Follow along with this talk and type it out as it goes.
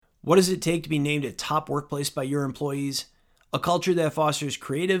What does it take to be named a top workplace by your employees? A culture that fosters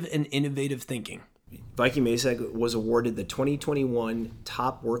creative and innovative thinking. Viking Masek was awarded the 2021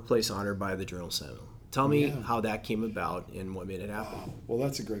 Top Workplace honor by the Journal Sentinel. Tell me how that came about and what made it happen. Well,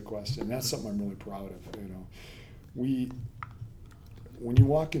 that's a great question. That's something I'm really proud of. When you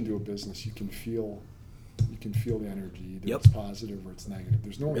walk into a business, you can feel the energy. Either it's positive or it's negative.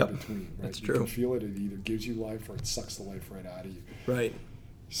 There's no in between, right? That's you true. can feel it. It either gives you life or it sucks the life right out of you. Right.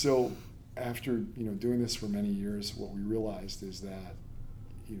 So after doing this for many years, what we realized is that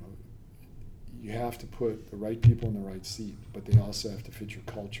you have to put the right people in the right seat, but they also have to fit your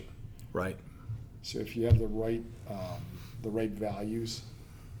culture. Right. So if you have the right values,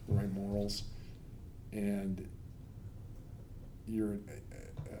 the right morals, and you're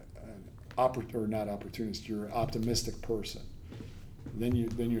not opportunist, you're an optimistic person, then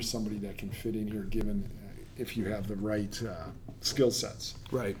you're somebody that can fit in here, given if you have the right skill sets.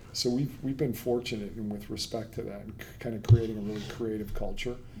 Right. So we've been fortunate with respect to that, and kind of creating a really creative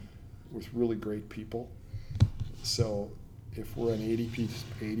culture with really great people. So if we're an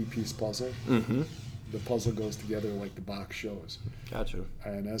 80-piece puzzle, the puzzle goes together like the box shows. Gotcha.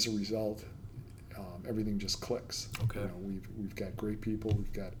 And as a result, everything just clicks. Okay. We've got great people,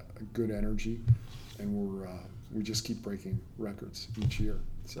 we've got a good energy, and we just keep breaking records each year.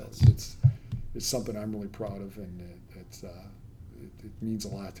 So it's something I'm really proud of, and it means a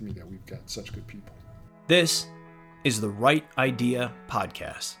lot to me that we've got such good people. This is the Right Idea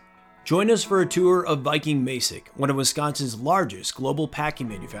Podcast. Join us for a tour of Viking Masek, one of Wisconsin's largest global packing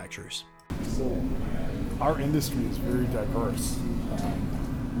manufacturers. So our industry is very diverse.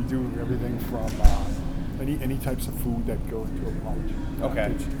 We do everything from any types of food that go into a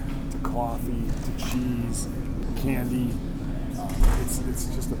package, to coffee, to cheese, candy. It's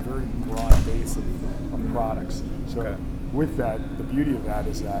just a very broad base of products. So with that, the beauty of that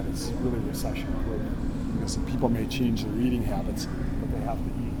is that it's really recession-proof. So people may change their eating habits, but they have to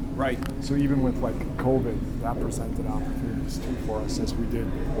eat. Right. So even with COVID, that presented opportunities too for us, as we did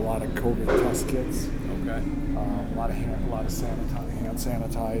a lot of COVID test kits. Okay. A lot of hand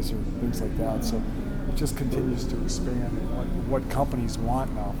sanitizer, things like that. So it just continues to expand. And what companies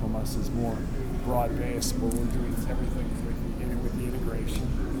want now from us is more broad-based, where we're doing everything with the integration,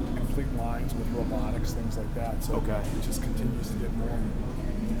 complete lines with robotics, things like that. So it just continues to get more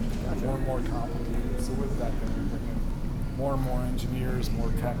and more complicated. So with that, then we bring in more and more engineers,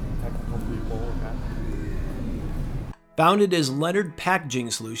 more technical people. Founded as Leonhard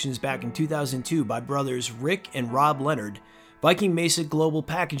Packaging Solutions back in 2002 by brothers Rick and Rob Leonhard, Viking Masek Global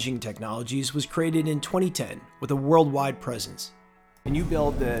Packaging Technologies was created in 2010 with a worldwide presence. And you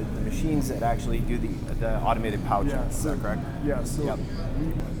build the machines that actually do the automated pouches, is that correct? Yeah, so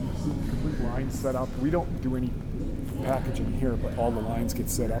we complete lines set up. We don't do any packaging here, but all the lines get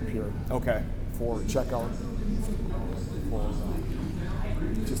set up here. Okay. For checkout, for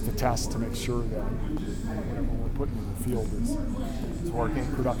just to test to make sure that whatever we're putting in the field is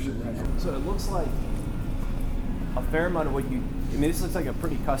working, production ready. So it looks like a fair amount of this looks like a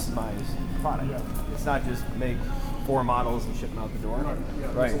pretty customized product. Yeah. It's not just make 4 models and ship them out the door. Right. Yeah,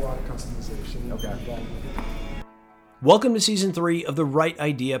 there's a lot of customization. Okay. Welcome to Season 3 of the Right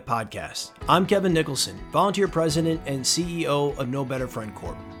Idea Podcast. I'm Kevin Nicholson, volunteer president and CEO of No Better Friend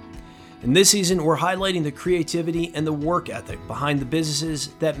Corp. In this season, we're highlighting the creativity and the work ethic behind the businesses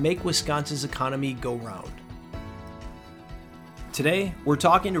that make Wisconsin's economy go round. Today, we're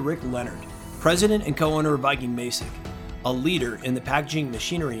talking to Rick Leonhard, president and co-owner of Viking Masek, a leader in the packaging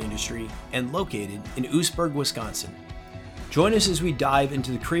machinery industry and located in Oostburg, Wisconsin. Join us as we dive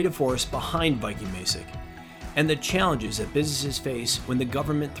into the creative force behind Viking Masek and the challenges that businesses face when the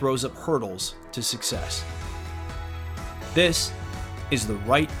government throws up hurdles to success. This is the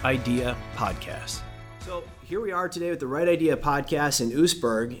Right Idea Podcast. So here we are today with the Right Idea Podcast in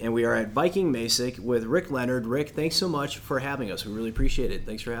Oostburg, and we are at Viking Masek with Rick Leonhard. Rick, thanks so much for having us. We really appreciate it.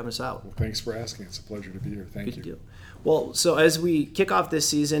 Thanks for having us out. Well, thanks for asking. It's a pleasure to be here. Thank you. Good deal. Well, so as we kick off this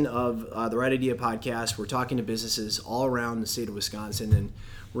season of the Right Idea Podcast, we're talking to businesses all around the state of Wisconsin, and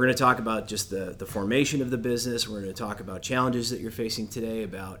we're going to talk about just the formation of the business. We're going to talk about challenges that you're facing today,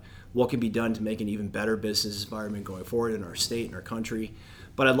 about what can be done to make an even better business environment going forward in our state and our country.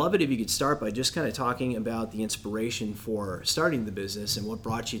 But I'd love it if you could start by just kind of talking about the inspiration for starting the business and what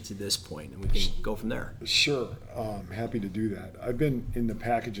brought you to this point, and we can go from there. Sure. Happy to do that. I've been in the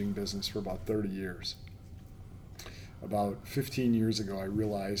packaging business for about 30 years. About 15 years ago, I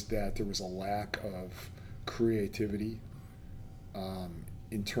realized that there was a lack of creativity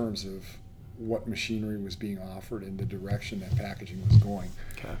in terms of what machinery was being offered and the direction that packaging was going.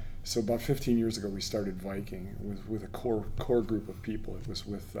 Okay. So about 15 years ago, we started Viking with a core group of people. It was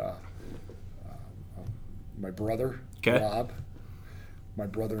with my brother, Rob, my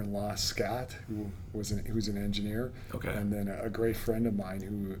brother-in-law, Scott, who's an engineer, and then a great friend of mine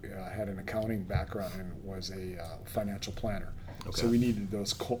who had an accounting background and was a financial planner. So we needed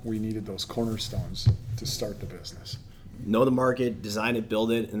those cornerstones to start the business. Know the market, design it,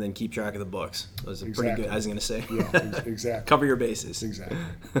 build it, and then keep track of the books. Those are pretty good. I was going to say. Yeah, exactly. Cover your bases. Exactly.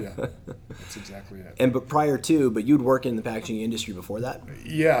 Yeah, that's exactly it. But you'd work in the packaging industry before that?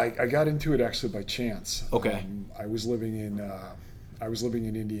 Yeah, I got into it actually by chance. Okay. I was living in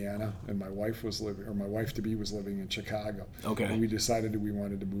Indiana, and my wife to be was living in Chicago. Okay. And we decided that we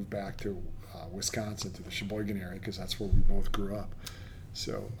wanted to move back to Wisconsin, to the Sheboygan area, because that's where we both grew up.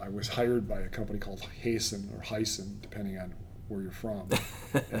 So I was hired by a company called Hayson, depending on where you're from,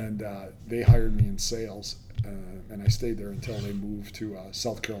 and they hired me in sales, and I stayed there until they moved to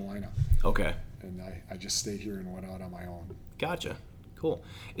South Carolina. Okay. And I just stayed here and went out on my own. Gotcha. Cool.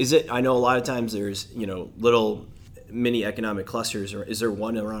 I know a lot of times there's little mini economic clusters, or is there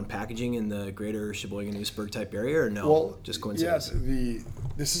one around packaging in the greater Sheboygan Oostburg type area, or no? Well, just coincidence. Yes.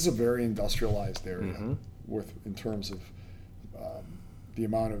 This is a very industrialized area, in terms of the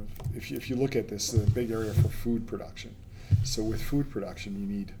amount of, if you look at this, a big area for food production. So with food production, you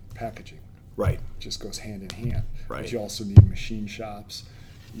need packaging. Right. It just goes hand in hand. Right. But you also need machine shops.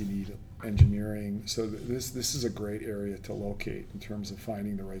 You need engineering. So this is a great area to locate in terms of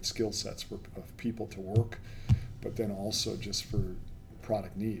finding the right skill sets of people to work, but then also just for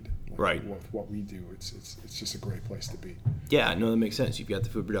product need. Right. What we do, it's just a great place to be. Yeah, no, that makes sense. You've got the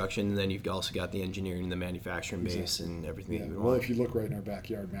food production, and then you've also got the engineering and the manufacturing base and everything that you want. Well, if you look right in our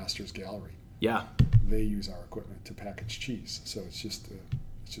backyard, Master's Gallery. Yeah. They use our equipment to package cheese, so it's just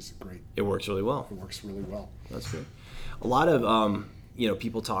a great. It works really well. It works really well. That's good. A lot of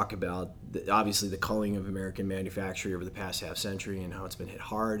people talk about obviously the culling of American manufacturing over the past half century and how it's been hit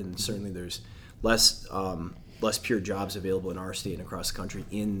hard, and certainly there's less pure jobs available in our state and across the country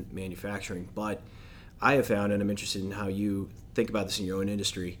in manufacturing. But I have found, and I'm interested in how you think about this in your own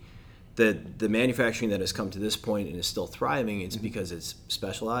industry, that the manufacturing that has come to this point and is still thriving, it's because it's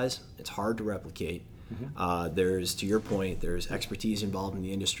specialized, it's hard to replicate. There's, to your point, there's expertise involved in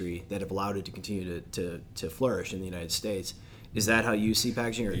the industry that have allowed it to continue to flourish in the United States. Is that how you see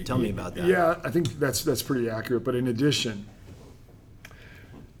packaging, or tell me about that? Yeah, I think that's pretty accurate. But in addition,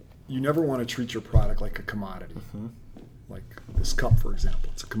 you never want to treat your product like a commodity. Like this cup, for example,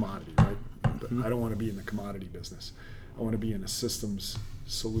 it's a commodity, right? But I don't want to be in the commodity business. I want to be in a systems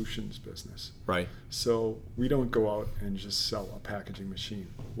solutions business. Right. So we don't go out and just sell a packaging machine.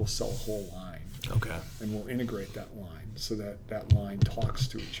 We'll sell a whole line. Okay. And we'll integrate that line so that line talks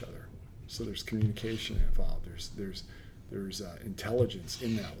to each other. So there's communication involved. There's intelligence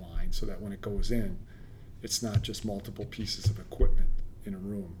in that line, so that when it goes in, it's not just multiple pieces of equipment in a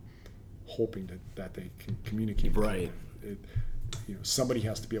room hoping that they can communicate. Right. Somebody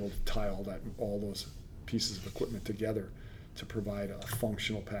has to be able to tie all those pieces of equipment together to provide a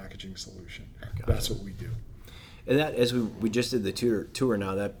functional packaging solution. That's what we do. And that, as we just did the tour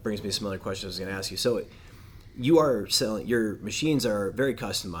now, that brings me to some other questions I was going to ask you. So you are selling, your machines are very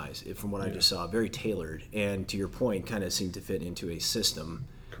customized, from what I just saw, very tailored, and to your point, kind of seem to fit into a system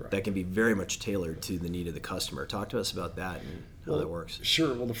that can be very much tailored to the need of the customer. Talk to us about that and how that works.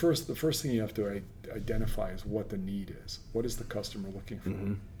 Sure. Well, the first thing you have to identify is what the need is. What is the customer looking for?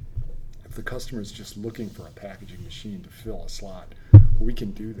 If the customer is just looking for a packaging machine to fill a slot, we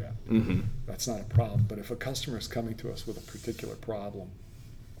can do that. That's not a problem. But if a customer is coming to us with a particular problem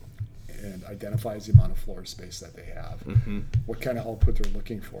and identifies the amount of floor space that they have, what kind of output they're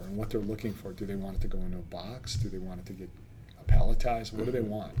looking for, and what they're looking for, do they want it to go into a box? Do they want it to get palletized? What do they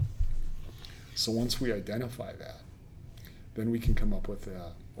want? So once we identify that, then we can come up with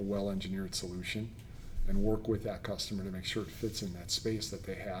a well-engineered solution and work with that customer to make sure it fits in that space that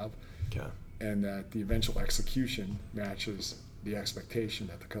they have, and that the eventual execution matches the expectation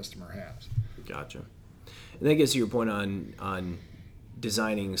that the customer has. Gotcha. And that gets to your point on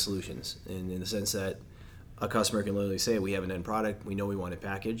designing solutions, and in the sense that a customer can literally say, we have an end product, we know we want it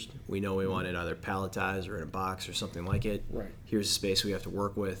packaged, we know we want it either palletized or in a box or something like it. Right. Here's the space we have to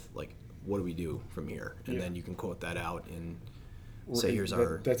work with. Like, what do we do from here? And then you can quote that out and say, here's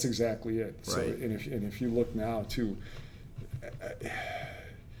our... That's exactly it. Right. So, and if you look now, too,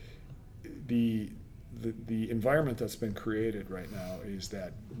 the environment that's been created right now is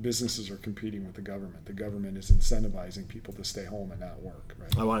that businesses are competing with the government. The government is incentivizing people to stay home and not work.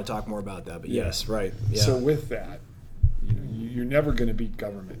 Right. I want to talk more about that, but yes, right. Yeah. So with that, you're never going to beat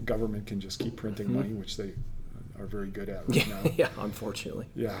government. Government can just keep printing money, which they are very good at right now. Yeah, unfortunately.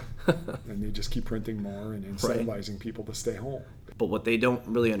 Yeah, and they just keep printing more and incentivizing people to stay home. But what they don't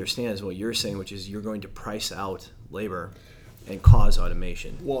really understand is what you're saying, which is you're going to price out labor and cause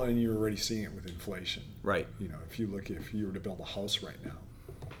automation. Well, and you're already seeing it with inflation. Right. If you were to build a house right now,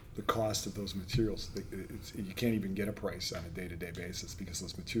 the cost of those materials, you can't even get a price on a day-to-day basis because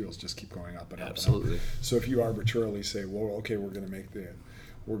those materials just keep going up and up. Absolutely. And up. So if you arbitrarily say, well, okay, we're going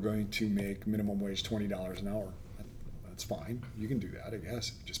to make minimum wage $20 an hour, that's fine. You can do that, I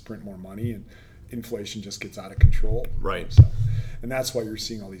guess. Just print more money and inflation just gets out of control. Right. So, and that's why you're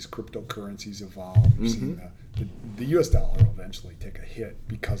seeing all these cryptocurrencies evolve. You're seeing the U.S. dollar will eventually take a hit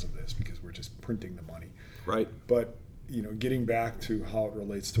because of this, because we're just printing the money. Right. But getting back to how it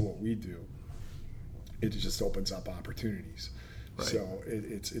relates to what we do, it just opens up opportunities. Right. So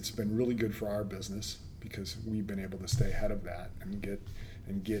it's been really good for our business because we've been able to stay ahead of that and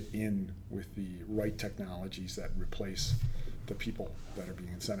get in with the right technologies that replace the people that are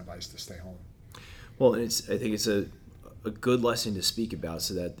being incentivized to stay home. Well, I think it's a good lesson to speak about,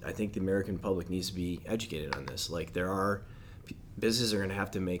 so that I think the American public needs to be educated on this. Like, businesses are going to have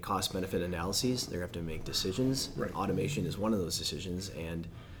to make cost-benefit analyses. They're going to have to make decisions. Right. Automation is one of those decisions. And,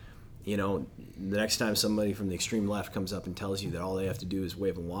 the next time somebody from the extreme left comes up and tells you that all they have to do is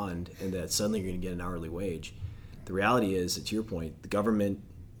wave a wand and that suddenly you're going to get an hourly wage, the reality is, to your point, the government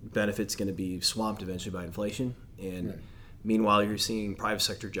benefit's going to be swamped eventually by inflation. And meanwhile, you're seeing private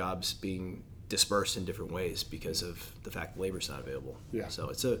sector jobs being dispersed in different ways because of the fact that labor's not available. Yeah. So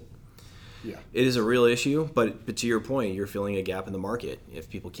it is a real issue, but to your point, you're filling a gap in the market. If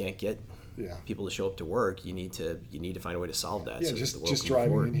people can't get people to show up to work, you need to find a way to solve that. Yeah, so just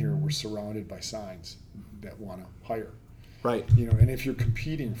driving in here, we're surrounded by signs that want to hire. Right. And if you're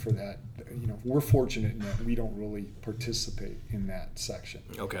competing for that, we're fortunate in that we don't really participate in that section.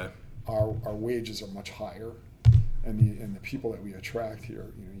 Okay. Our wages are much higher, and the people that we attract here,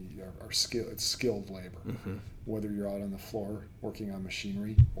 are skilled. It's skilled labor. Mm-hmm. Whether you're out on the floor working on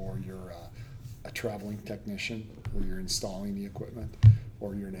machinery, or you're a traveling technician, where you're installing the equipment,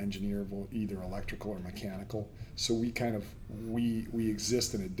 or you're an engineer, either electrical or mechanical. So we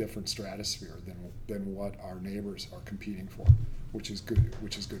exist in a different stratosphere than what our neighbors are competing for, which is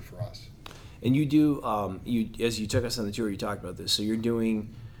good for us. And you do, as you took us on the tour, you talked about this. So you're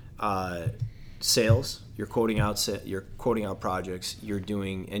doing sales. You're quoting out projects. You're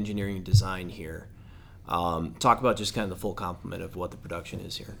doing engineering and design here. Talk about just kind of the full complement of what the production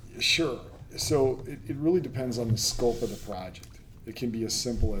is here. Sure. So it really depends on the scope of the project. It can be as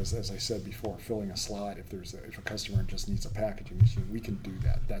simple as I said before, filling a slot. If a customer just needs a packaging machine, we can do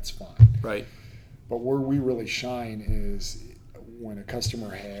that. That's fine. Right. But where we really shine is when a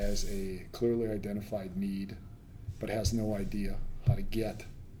customer has a clearly identified need, but has no idea how to get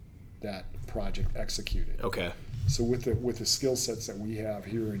that project executed. Okay. So with the skill sets that we have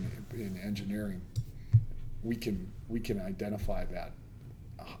here in engineering, we can identify that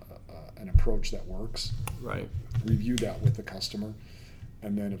an approach that works. Right. Review that with the customer,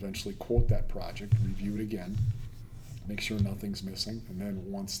 and then eventually quote that project. Review it again. Make sure nothing's missing, and then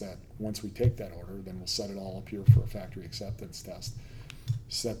once we take that order, then we'll set it all up here for a factory acceptance test.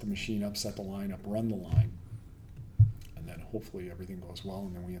 Set the machine up, set the line up, run the line, and then hopefully everything goes well,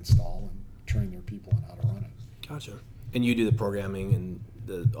 and then we install and train their people on how to run it. Gotcha. And you do the programming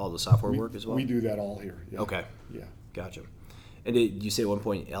and all the software work as well? We do that all here. Yeah. Okay. Yeah. Gotcha. And did you say at one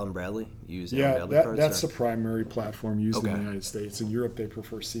point Allen Bradley? You use Allen Bradley cards? That's the primary platform used in the United States. In Europe, they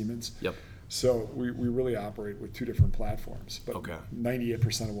prefer Siemens. Yep. So we really operate with two different platforms. But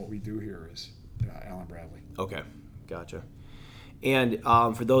 98% of what we do here is Allen Bradley. Okay. Gotcha. And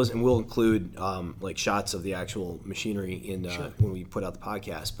for those, and we'll include like shots of the actual machinery in when we put out the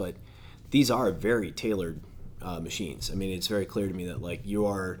podcast, but these are very tailored machines. I mean, it's very clear to me that like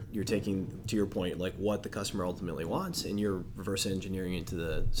you're taking, to your point, like what the customer ultimately wants, and you're reverse engineering into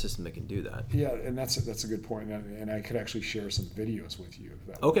the system that can do that. Yeah, and that's a good point, and I could actually share some videos with you.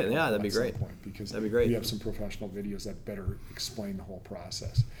 That'd be great. Because that'd be great. We have some professional videos that better explain the whole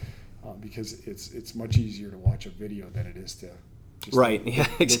process, because it's much easier to watch a video than it is to.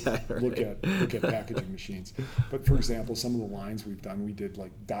 Look at packaging machines. But for example, some of the lines we've done, we did like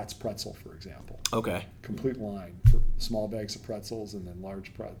Dots Pretzel, for example. Okay. Complete line for small bags of pretzels and then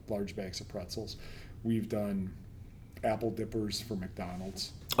large bags of pretzels. We've done apple dippers for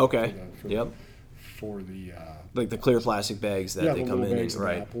McDonald's. Okay. For the like the clear plastic bags that they come in. Bags of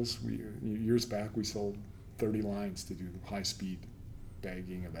apples. Years back, we sold 30 lines to do high-speed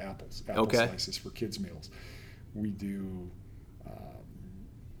bagging of apple slices for kids' meals. We do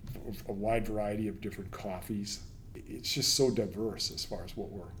a wide variety of different coffees. It's just so diverse as far as what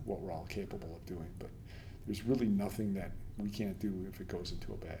we're all capable of doing. But there's really nothing that we can't do if it goes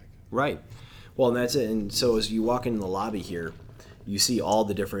into a bag. Right. Well, and that's it. And so as you walk into the lobby here, you see all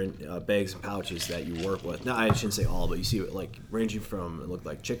the different bags and pouches that you work with. No, I shouldn't say all, but you see it like ranging from, it looked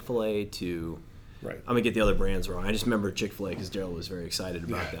like Chick-fil-A to, right. I'm going to get the other brands wrong. I just remember Chick-fil-A because Darryl was very excited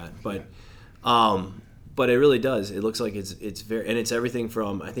about that. But it really does. It looks like it's very, and it's everything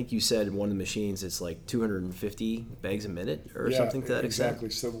from, I think you said one of the machines, it's like 250 bags a minute or something to that exactly.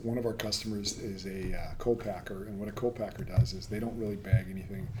 extent. So one of our customers is a co-packer, and what a co-packer does is they don't really bag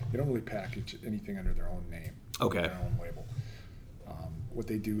anything. They don't really package anything under their own name, okay, their own label. What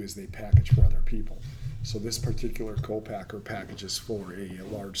they do is they package for other people. So this particular co-packer packages for a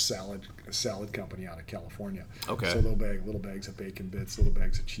large salad company out of California. Okay. So they'll bag little bags of bacon bits, little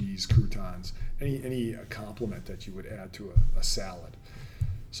bags of cheese, croutons, any complement that you would add to a salad.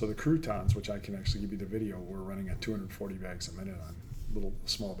 So the croutons, which I can actually give you the video, we're running at 240 bags a minute on little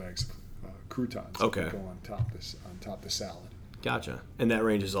small bags of croutons that go on top the salad. Gotcha. And that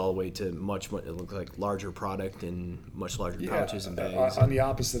ranges all the way to much it looks like larger product and much larger pouches and bags. On the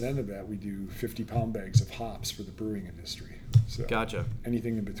opposite end of that, we do 50-pound bags of hops for the brewing industry. So gotcha.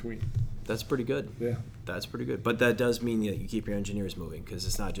 Anything in between. That's pretty good. Yeah. That's pretty good. But that does mean that you keep your engineers moving because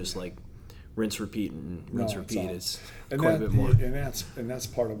it's not just like rinse, repeat, and rinse, repeat. It's quite a bit more. And that's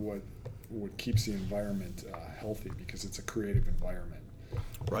part of what keeps the environment healthy, because it's a creative environment.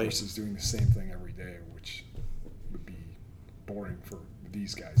 Right. Versus doing the same thing every day, which would be boring for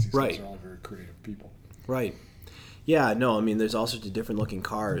these guys. These guys are all very creative people. Right. Yeah, no, I mean, there's all sorts of different looking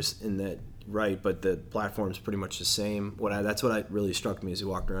cars in that, right, but the platform's pretty much the same. That's what really struck me as we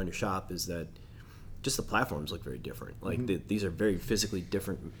walked around your shop, is that just the platforms look very different. Like these are very physically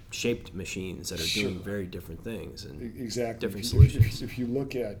different shaped machines that are doing very different things and different solutions. If you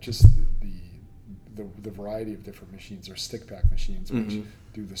look at just the variety of different machines, or stick pack machines, which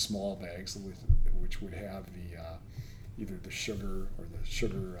do the small bags, which would have the either the sugar or the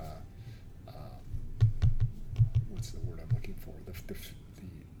sugar, what's the word I'm looking for? The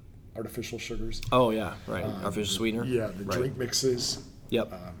artificial sugars. Oh, yeah, right. Artificial sweetener. Yeah, the drink mixes.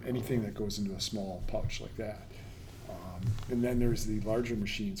 Yep. Anything that goes into a small pouch like that. And then there's the larger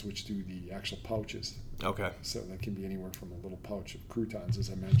machines which do the actual pouches. Okay. So that can be anywhere from a little pouch of croutons, as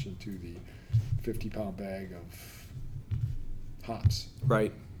I mentioned, to the 50-pound bag of hops.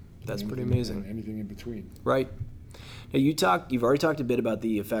 Right. That's pretty amazing. And anything in between. Right. Now you've already talked a bit about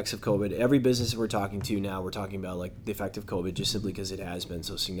the effects of COVID. Every business we're talking to now, we're talking about like the effect of COVID, just simply because it has been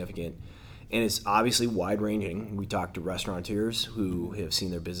so significant. And it's obviously wide-ranging. We talked to restaurateurs who have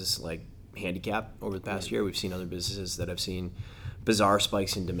seen their business like handicap over the past year. We've seen other businesses that have seen bizarre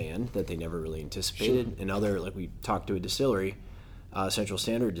spikes in demand that they never really anticipated. Sure. And other, like we talked to a distillery, Central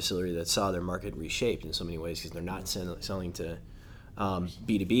Standard Distillery, that saw their market reshaped in so many ways because they're not selling to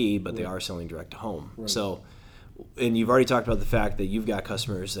B2B, but they are selling direct to home. Right. So, and you've already talked about the fact that you've got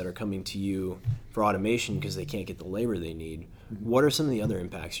customers that are coming to you for automation because they can't get the labor they need. What are some of the other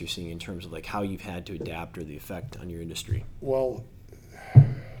impacts you're seeing in terms of like how you've had to adapt or the effect on your industry? Well,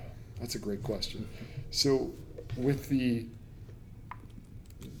 that's a great question. So when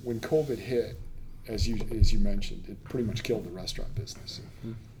COVID hit, as you mentioned, it pretty much killed the restaurant business.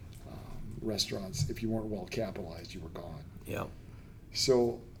 Restaurants, if you weren't well capitalized, you were gone. Yeah.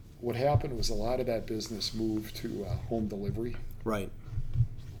 So what happened was a lot of that business moved to home delivery. Right.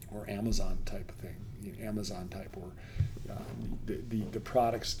 Or Amazon type of thing. Amazon type, or the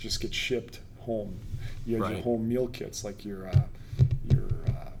products just get shipped home. You have your home meal kits, like your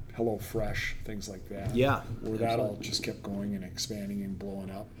Hello Fresh, things like that. Yeah. Where that all just kept going and expanding and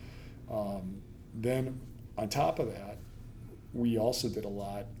blowing up. Then on top of that, we also did a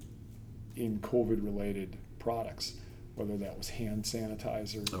lot in COVID-related products, whether that was hand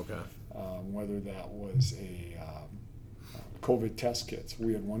sanitizer, whether that was a COVID test kits.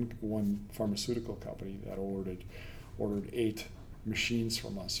 We had one pharmaceutical company that ordered 8 machines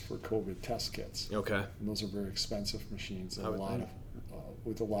from us for COVID test kits. Okay. And those are very expensive machines, and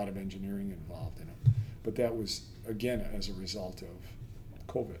with a lot of engineering involved in them. But that was, again, as a result of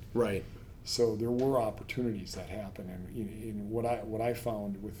COVID. Right. So there were opportunities that happened, and in what I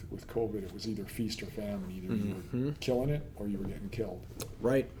found with COVID, it was either feast or famine. Either you were killing it or you were getting killed.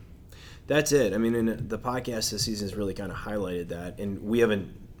 Right. That's it. I mean, in the podcast this season has really kind of highlighted that, and we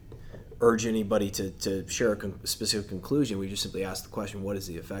haven't urged anybody to share a specific conclusion. We just simply asked the question, what has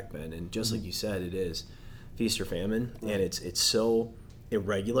the effect been? And just like you said, it is feast or famine, and it's so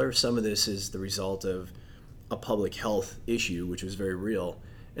irregular. Some of this is the result of a public health issue, which was very real,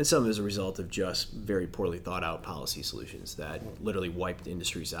 and some is a result of just very poorly thought out policy solutions that literally wiped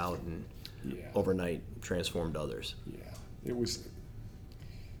industries out and overnight transformed others. Yeah, it was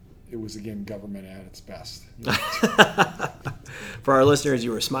it was again government at its best. For our listeners,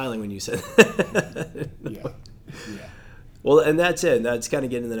 you were smiling when you said that. Yeah. Well, and that's it. That's kind of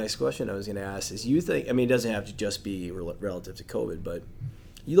getting to the next question I was going to ask. Is you think? I mean, it doesn't have to just be relative to COVID, but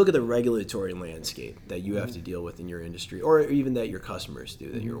you look at the regulatory landscape that you have to deal with in your industry, or even that your customers do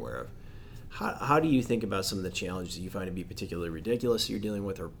that you're aware of. How do you think about some of the challenges that you find to be particularly ridiculous that you're dealing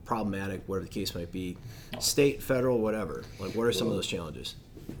with, or problematic, whatever the case might be, state, federal, whatever? Like, what are some of those challenges?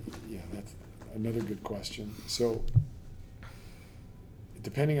 Yeah, that's another good question. So,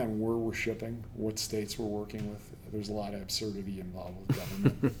 depending on where we're shipping, what states we're working with, there's a lot of absurdity involved with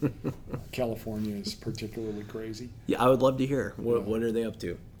government. California is particularly crazy. Yeah, I would love to hear. What are they up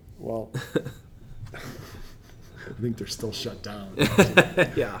to? Well, I think they're still shut down.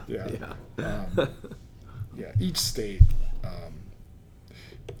 Yeah. Each state,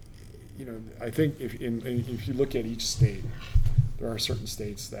 I think if you look at each state, there are certain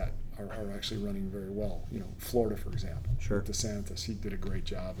states that are actually running very well. Florida, for example. Sure. DeSantis, he did a great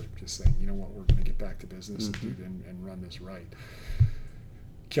job of just saying, you know what, we're going to get back to business and run this right.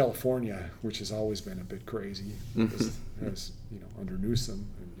 California, which has always been a bit crazy, has under Newsom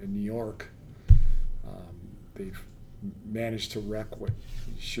in New York, they've managed to wreck what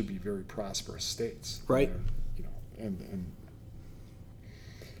should be very prosperous states. Right. And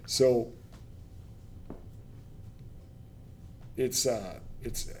so it's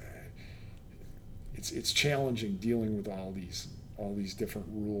challenging dealing with all these different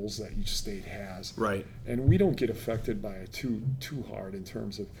rules that each state has. Right. And we don't get affected by it too hard in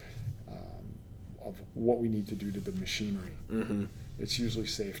terms of what we need to do to the machinery. Mm-hmm. It's usually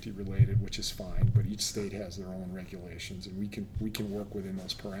safety related, which is fine, but each state has their own regulations, and we can work within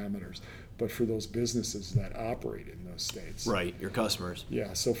those parameters. But for those businesses that operate in those states, right, your customers.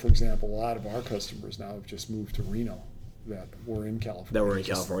 Yeah. So, for example, a lot of our customers now have just moved to Reno, that were in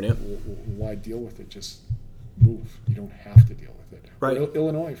California. Why deal with it? Just move. You don't have to deal with it. Right. Or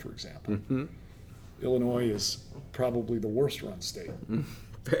Illinois, for example. Mm-hmm. Illinois is probably the worst run state.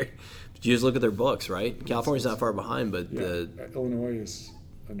 But you just look at their books, right? California's not far behind, but Illinois is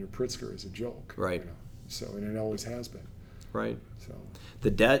under Pritzker is a joke. Right. So, and it always has been. Right. So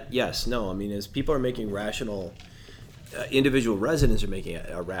the debt, yes, no. I mean, as people are making rational, individual residents are making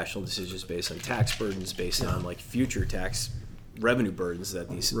rational decisions based on tax burdens, based on like future tax revenue burdens that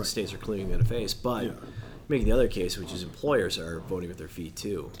these states are clearly going to face. But making the other case, which is employers are voting with their feet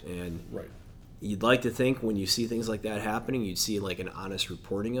too, and you'd like to think when you see things like that happening, you'd see like an honest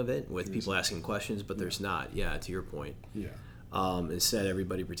reporting of it with people asking questions, but there's not. Yeah, to your point. Yeah. Instead,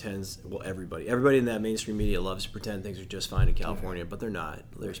 everybody pretends. Well, everybody in that mainstream media loves to pretend things are just fine in California, but they're not.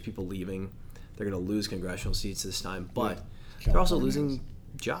 There's people leaving. They're going to lose congressional seats this time, but they're also losing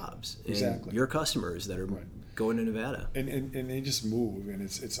jobs. And your customers that are going to Nevada. And they just move, and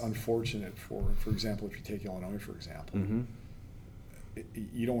it's unfortunate for example, if you take Illinois, for example. Mm-hmm.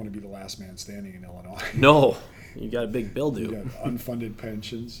 You don't want to be the last man standing in Illinois. No, you got a big bill due. You got unfunded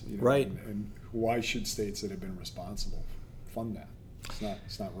pensions, right? And why should states that have been responsible fund that?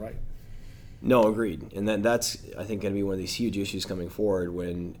 It's not right. No, agreed. And then that's, I think, going to be one of these huge issues coming forward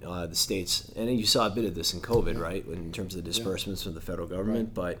when the states, and you saw a bit of this in COVID, right, in terms of the disbursements from the federal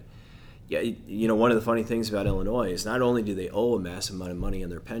government. But one of the funny things about Illinois is not only do they owe a massive amount of money on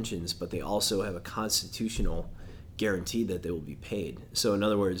their pensions, but they also have a constitutional guarantee that they will be paid. So in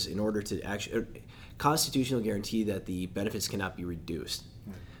other words, in order to actually constitutional guarantee that the benefits cannot be reduced,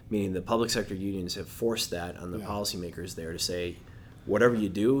 meaning the public sector unions have forced that on the policymakers there to say, whatever you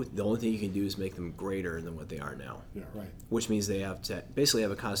do, the only thing you can do is make them greater than what they are now. Yeah, right. Which means they have to basically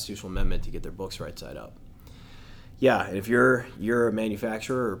have a constitutional amendment to get their books right side up. Yeah, and if you're a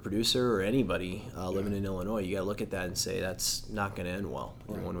manufacturer or producer or anybody living in Illinois, you got to look at that and say that's not going to end well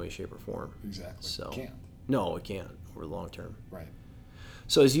in one way, shape, or form. Exactly. So it can't. No, it can't over the long term. Right.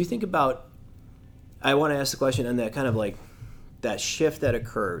 So as you think about, I want to ask the question on that kind of like that shift that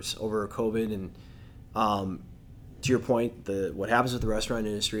occurs over COVID and to your point, what happens with the restaurant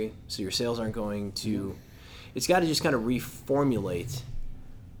industry, so your sales aren't going to, it's got to just kind of reformulate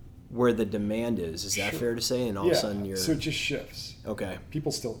where the demand is. Is that fair to say? And all of a sudden so it just shifts. Okay.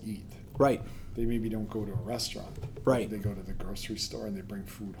 People still eat. Right. They maybe don't go to a restaurant. Right. They go to the grocery store and they bring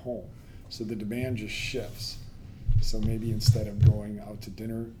food home. So the demand just shifts. So maybe instead of going out to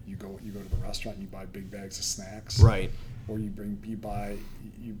dinner, you go to the restaurant and you buy big bags of snacks. Right. Or you buy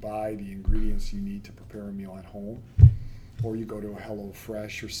the ingredients you need to prepare a meal at home. Or you go to a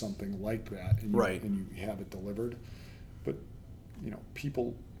HelloFresh or something like that and you have it delivered. But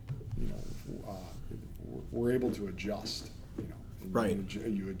people we're able to adjust,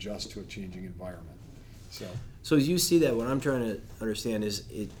 and you adjust to a changing environment. So as you see that, what I'm trying to understand is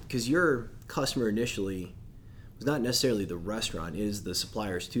because your customer initially was not necessarily the restaurant, it is the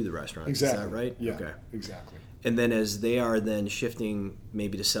suppliers to the restaurant. Exactly. Is that right? Yeah, okay. Exactly. And then as they are then shifting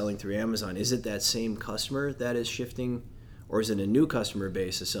maybe to selling through Amazon, is it that same customer that is shifting, or is it a new customer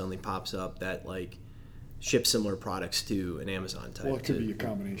base that suddenly pops up that like ships similar products to an Amazon type? Well, it could be a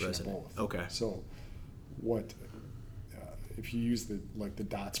combination of both. Okay. So what if you use the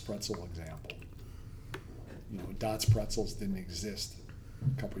Dots pretzel example? Dots pretzels didn't exist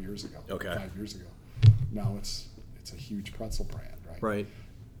a couple years ago, 5 years ago. Now it's a huge pretzel brand, right? Right.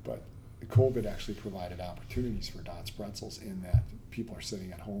 But COVID actually provided opportunities for Dots pretzels in that people are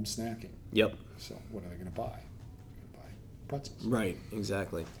sitting at home snacking. Yep. So what are they going to buy? They're going to buy pretzels. Right.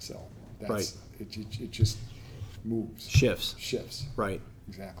 Exactly. So that's it. Just moves. Shifts. Right.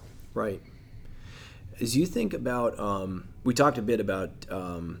 Exactly. Right. As you think about, we talked a bit about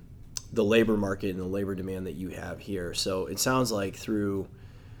the labor market and the labor demand that you have here. So it sounds like through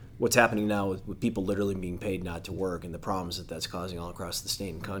what's happening now with people literally being paid not to work and the problems that that's causing all across the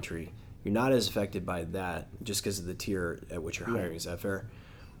state and country, you're not as affected by that just because of the tier at which you're hiring. Is that fair?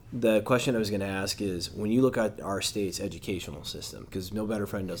 The question I was going to ask is, when you look at our state's educational system, because No Better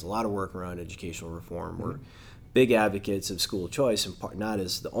Friend does a lot of work around educational reform, we're big advocates of school choice, and not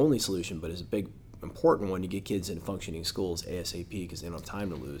as the only solution, but as a big important one to get kids in functioning schools ASAP because they don't have time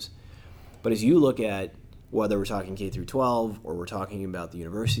to lose. But as you look at whether we're talking K through 12 or we're talking about the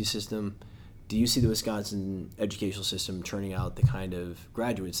university system, do you see the Wisconsin educational system turning out the kind of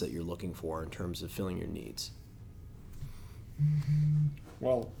graduates that you're looking for in terms of filling your needs?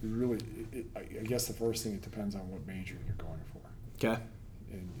 Well, I guess the first thing, it depends on what major you're going for. Okay.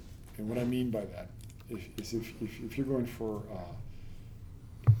 And what I mean by that is if you're going for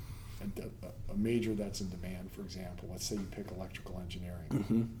a major that's in demand, for example, let's say you pick electrical engineering.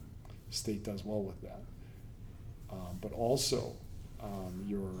 Mm-hmm. The state does well with that. But also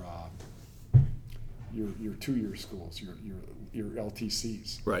your 2-year schools, your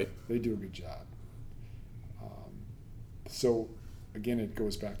LTCs, right? They do a good job. So again, it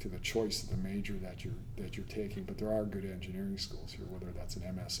goes back to the choice of the major that you're taking. But there are good engineering schools here, whether that's an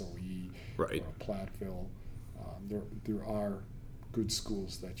MSOE right. or a Platteville. There are good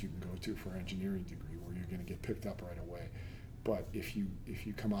schools that you can go to for engineering degree where you're going to get picked up right away. But if you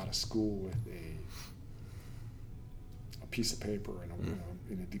come out of school with a piece of paper and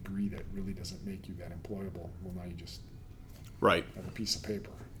a degree that really doesn't make you that employable, well, now you just right. have a piece of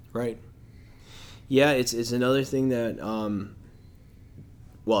paper. Right. Yeah, it's another thing that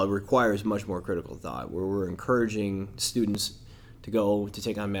it requires much more critical thought, where we're encouraging students to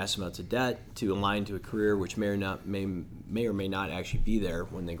take on massive amounts of debt to align to a career which may or may not actually be there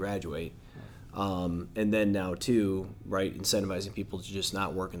when they graduate. And then now too, right, incentivizing people to just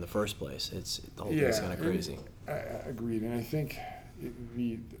not work in the first place. The whole thing's kind of crazy. I agreed, and I think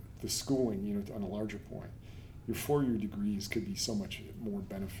the schooling, on a larger point, your 4-year degrees could be so much more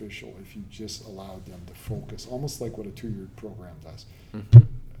beneficial if you just allowed them to focus, almost like what a 2-year program does. Mm-hmm.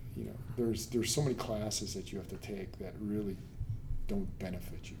 There's so many classes that you have to take that really don't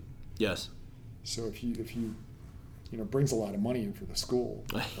benefit you. Yes. So if you brings a lot of money in for the school.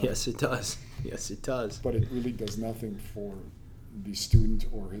 Yes, it does. Yes, it does. But it really does nothing for the student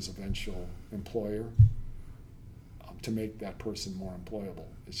or his eventual employer to make that person more employable.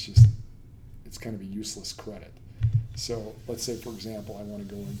 It's kind of a useless credit. So let's say, for example, I want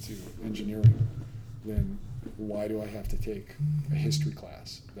to go into engineering. Then why do I have to take a history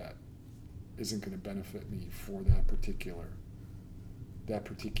class that isn't going to benefit me for that particular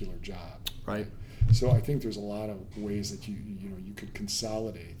job? Right. So I think there's a lot of ways that you could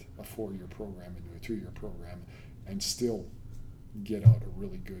consolidate a 4-year program into a 2-year program and still get out a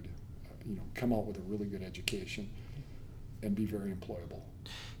really good, come out with a really good education and be very employable.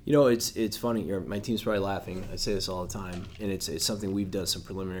 It's funny. My team's probably laughing. I say this all the time, and it's something we've done some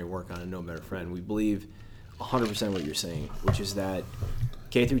preliminary work on in No Better Friend. We believe 100% what you're saying, which is that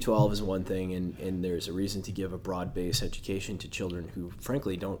K through 12 is one thing, and there's a reason to give a broad-based education to children who,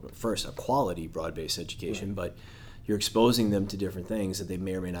 frankly, don't, first, a quality broad-based education, right. But you're exposing them to different things that they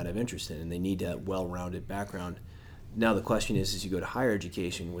may or may not have interest in, and they need that well-rounded background. Now the question is, as you go to higher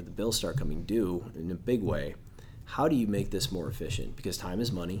education, where the bills start coming due in a big way, how do you make this more efficient? Because time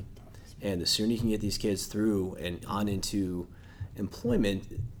is money, and the sooner you can get these kids through and on into employment,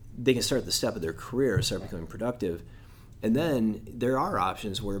 they can start the step of their career, start becoming productive. And then there are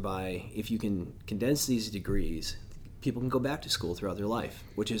options whereby if you can condense these degrees, people can go back to school throughout their life,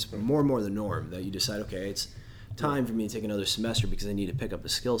 which is more and more the norm, that you decide, okay, it's time for me to take another semester because I need to pick up a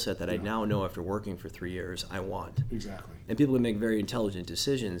skill set that I now know after working for 3 years I want. Exactly. And people can make very intelligent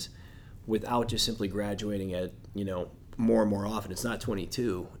decisions. without just simply graduating at, more and more often. It's not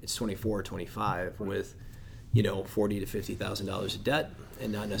 22, it's 24 or 25 with, $40,000 to $50,000 of debt,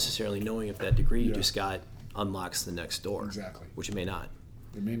 and not necessarily knowing if that degree you just got unlocks the next door. Exactly. Which it may not.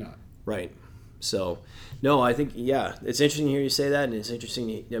 It may not. Right. So, no, I think, it's interesting to hear you say that, and it's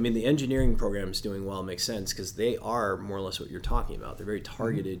interesting. The engineering program is doing well, makes sense, because they are more or less what you're talking about. They're very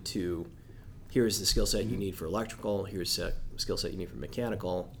targeted to, here's the skill set you need for electrical, here's the skill set you need for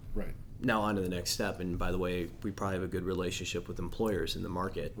mechanical. Right. Now on to the next step. And by the way, we probably have a good relationship with employers in the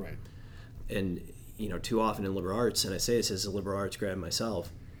market. Right. And, too often in liberal arts, and I say this as a liberal arts grad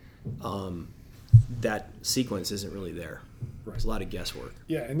myself, that sequence isn't really there. Right. There's a lot of guesswork.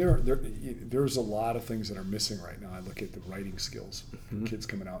 Yeah, and there's a lot of things that are missing right now. I look at the writing skills. Kids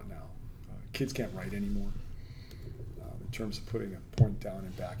coming out now. Kids can't write anymore in terms of putting a point down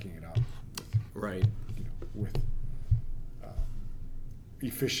and backing it up. Right. With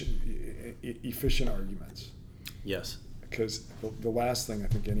efficient arguments. Yes. Because the last thing I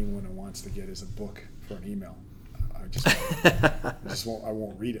think anyone wants to get is a book for an email. I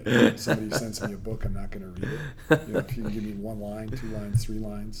won't read it. If somebody sends me a book, I'm not going to read it. If you can give me 1 line, 2 lines, 3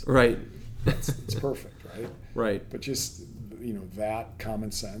 lines, right? It's perfect, right? Right. But just that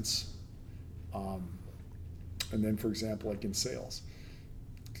common sense, and then for example, like in sales,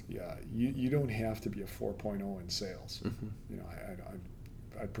 you don't have to be a 4.0 in sales.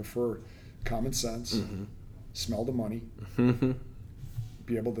 I prefer common sense, smell the money,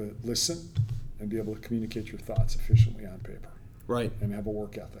 be able to listen, and be able to communicate your thoughts efficiently on paper. Right. And have a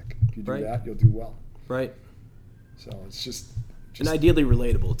work ethic. If you do right. that, you'll do well. Right. So it's just and ideally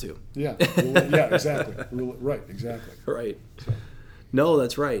relatable too. Yeah. Yeah. Exactly. Right. Exactly. Right. So. No,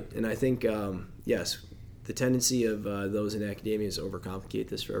 that's right. And I think yes, the tendency of those in academia is to overcomplicate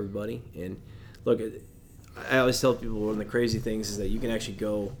this for everybody. And look, I always tell people one of the crazy things is that you can actually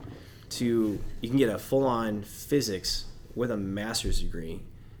you can get a full-on physics with a master's degree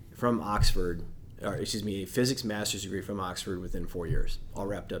from Oxford, a physics master's degree from Oxford within 4 years, all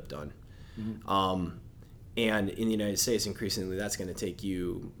wrapped up, done. And in the United States, increasingly, that's going to take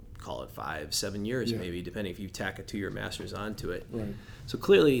you, call it 5-7 years, maybe, depending if you tack a 2-year master's onto it. Right. So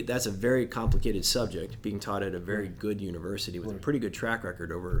clearly, that's a very complicated subject being taught at a very good university with a pretty good track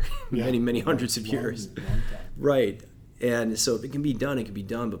record over many hundreds of years. Right. And so if it can be done, it can be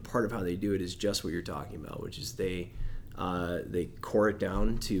done. But part of how they do it is just what you're talking about, which is they core it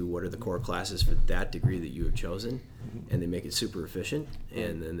down to what are the core classes for that degree that you have chosen, and they make it super efficient,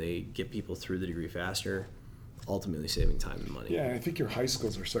 and then they get people through the degree faster, ultimately saving time and money. Yeah, and I think your high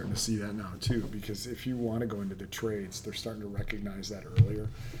schools are starting to see that now too, because if you want to go into the trades, they're starting to recognize that earlier,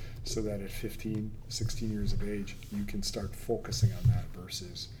 so that at 15, 16 years of age, you can start focusing on that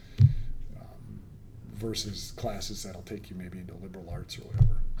versus classes that'll take you maybe into liberal arts or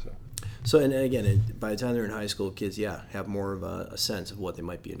whatever. So and again, by the time they're in high school, kids, have more of a sense of what they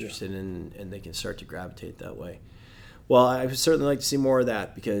might be interested in, and they can start to gravitate that way. Well, I would certainly like to see more of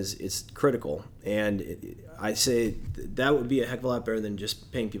that because it's critical, and I say that would be a heck of a lot better than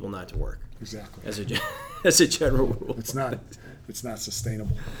just paying people not to work. Exactly. As a general rule, it's not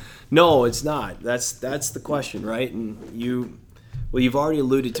sustainable. No, it's not. That's the question, right? And you've already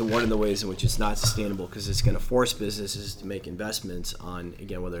alluded to one of the ways in which it's not sustainable because it's going to force businesses to make investments on,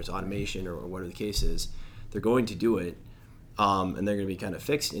 again, whether it's automation or whatever the case is. They're going to do it, and they're going to be kind of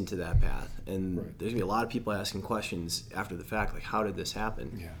fixed into that path. And there's going to be a lot of people asking questions after the fact, like, how did this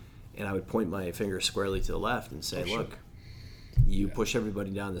happen? Yeah. And I would point my finger squarely to the left and say, look, you push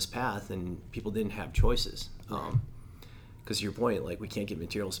everybody down this path, and people didn't have choices. Because to your point, like, we can't get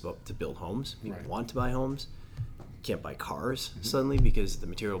materials to build homes. People want to buy homes. Can't buy cars suddenly because the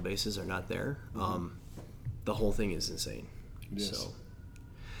material bases are not there. The whole thing is insane. So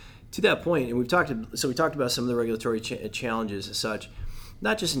to that point, and we talked about some of the regulatory challenges as such,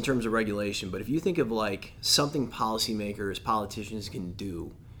 not just in terms of regulation, but if you think of like something policymakers, politicians can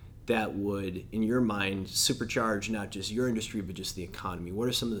do that would, in your mind, supercharge not just your industry but just the economy. What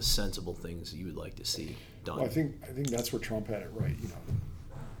are some of the sensible things that you would like to see done? Well, I think that's where Trump had it right.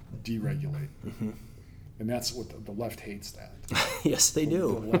 Deregulate. And that's what the left hates that. Yes, they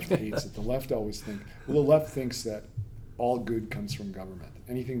do. The left hates it. The left always the left thinks that all good comes from government.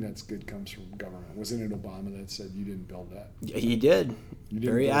 Anything that's good comes from government. Wasn't it Obama that said you didn't build that? Yeah, he did.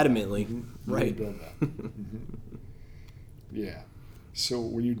 Very adamantly. Right. You didn't build that. Yeah. So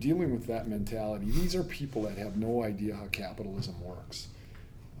when you're dealing with that mentality, these are people that have no idea how capitalism works.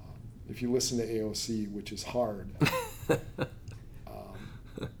 If you listen to AOC, which is hard,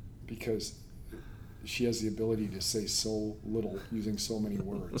 because she has the ability to say so little using so many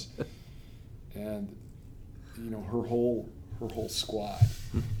words, and her whole squad.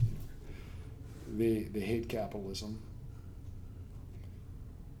 they hate capitalism,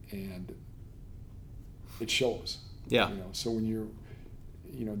 and it shows. Yeah. So when you're,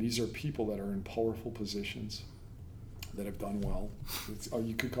 these are people that are in powerful positions that have done well.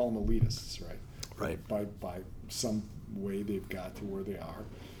 You could call them elitists, right? Right. By some way they've got to where they are,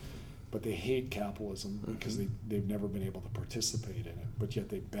 but they hate capitalism because they've never been able to participate in it. But yet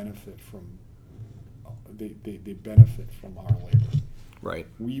they benefit from our labor. Right.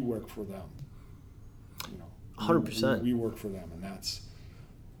 We work for them. 100%. We work for them, and that's,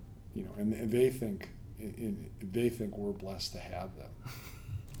 and they think we're blessed to have them.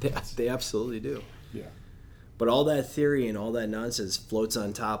 They absolutely do. Yeah. But all that theory and all that nonsense floats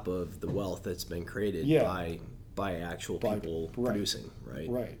on top of the wealth that's been created by actual people producing, right?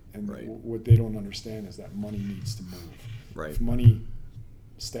 Right. And right. What they don't understand is that money needs to move. Right. If money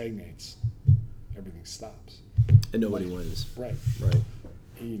stagnates, everything stops. And nobody wins. Right. Right.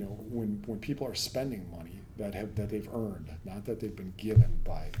 When people are spending money that they've earned, not that they've been given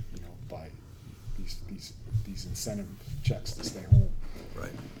by these incentive checks to stay home. Right.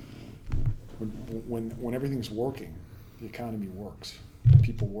 When everything's working, the economy works.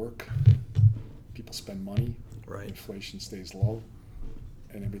 People work, people spend money, right. Inflation stays low,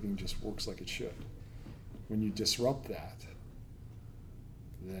 and everything just works like it should. When you disrupt that,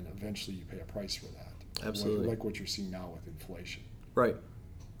 then eventually you pay a price for that. Absolutely. Like what you're seeing now with inflation. Right.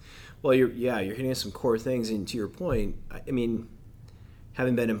 Well, you're hitting some core things, and to your point, I mean,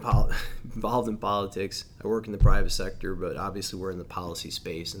 having been involved in politics, I work in the private sector, but obviously we're in the policy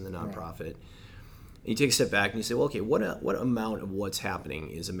space and the nonprofit. Right. And you take a step back and you say, well, okay, what amount of what's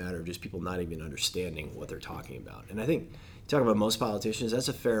happening is a matter of just people not even understanding what they're talking about? And I think you talk about most politicians, that's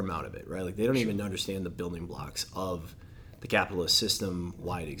a fair amount of it, right? Like they don't even understand the building blocks of the capitalist system,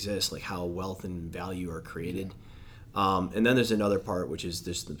 why it exists, like how wealth and value are created. And then there's another part, which is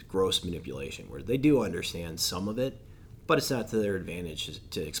just the gross manipulation, where they do understand some of it, but it's not to their advantage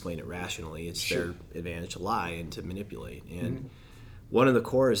to explain it rationally. It's their advantage to lie and to manipulate. And one of the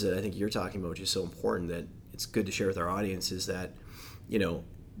cores that I think you're talking about, which is so important that it's good to share with our audience, is that,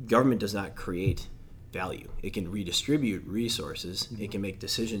 government does not create value. It can redistribute resources. It can make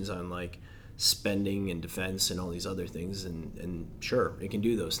decisions on like spending and defense and all these other things. And sure, it can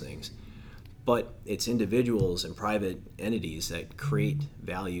do those things. But it's individuals and private entities that create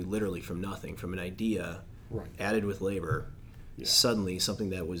value literally from nothing, from an idea added with labor. Suddenly something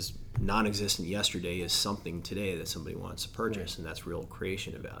that was non-existent yesterday is something today that somebody wants to purchase, and that's real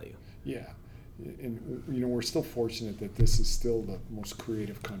creation of value. Yeah, and we're still fortunate that this is still the most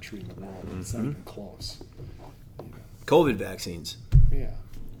creative country in the world. It's not even close. COVID vaccines. Yeah.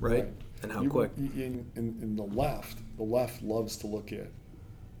 Right? And how quick. In the left loves to look at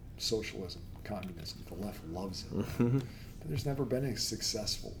socialism, communism. The left loves it. But there's never been a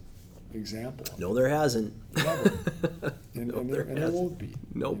successful example of No, there hasn't. Never. And there won't be.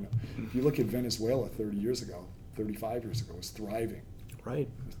 Nope. If you look at Venezuela 35 years ago, it was thriving. Right.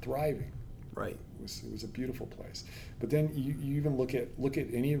 It was thriving. Right. It was a beautiful place. But then you even look at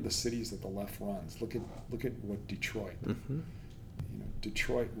any of the cities that the left runs. Look at what Detroit.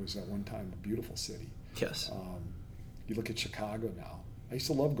 Detroit was at one time a beautiful city. Yes. You look at Chicago now. I used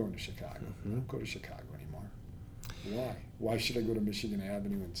to love going to Chicago. I don't go to Chicago anymore. Why? Why should I go to Michigan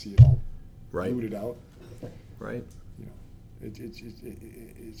Avenue and see it all looted out? Right.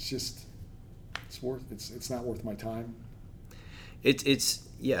 It's just it's not worth my time.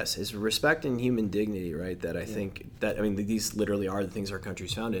 It's respect and human dignity, right? That I think these literally are the things our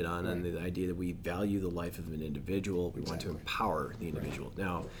country's founded on, and the idea that we value the life of an individual. We want to empower the individual.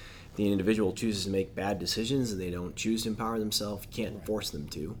 Now, if the individual chooses to make bad decisions and they don't choose to empower themselves, you can't force them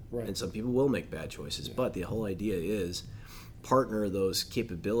to. Right. And some people will make bad choices. But the whole idea is partner those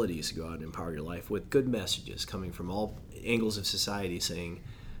capabilities to go out and empower your life with good messages coming from all angles of society saying,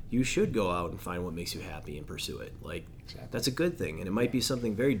 you should go out and find what makes you happy and pursue it. That's a good thing. And it might be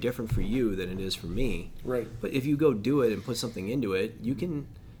something very different for you than it is for me. Right. But if you go do it and put something into it, you can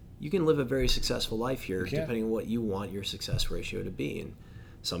live a very successful life here depending on what you want your success ratio to be. And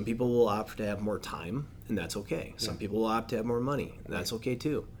some people will opt to have more time, and that's okay. Some people will opt to have more money, and that's okay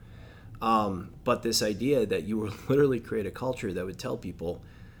too. But this idea that you will literally create a culture that would tell people,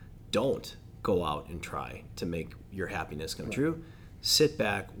 don't go out and try to make your happiness come true. Sit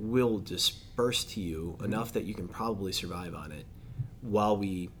back, we'll disperse to you enough that you can probably survive on it while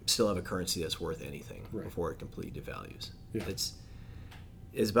we still have a currency that's worth anything before it completely devalues. Yeah.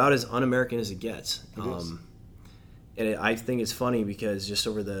 It's about as un-American as it gets. And I think it's funny because just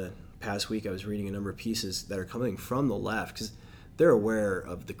over the past week I was reading a number of pieces that are coming from the left because they're aware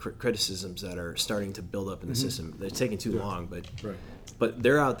of the criticisms that are starting to build up in the system. They're taking too long, but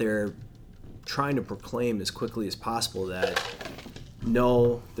they're out there trying to proclaim as quickly as possible that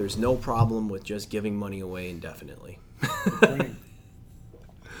no, there's no problem with just giving money away indefinitely.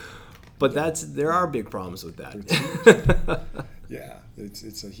 But there are big problems with that. Yeah,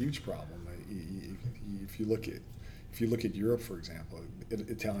 it's a huge problem. If you look at Europe, for example,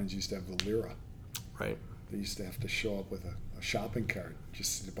 Italians used to have the lira. Right. They used to have to show up with a shopping cart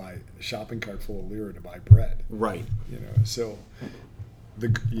just to buy a shopping cart full of lira to buy bread. Right. So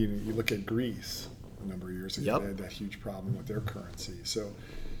you look at Greece a number of years ago. They had that huge problem with their currency. So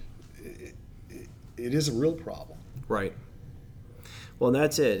it is a real problem. Right. Well, and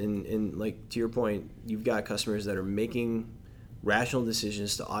that's it. And like to your point, you've got customers that are making rational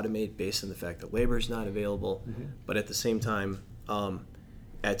decisions to automate based on the fact that labor is not available. Mm-hmm. But at the same time,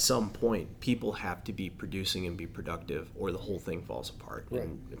 at some point, people have to be producing and be productive, or the whole thing falls apart. Right.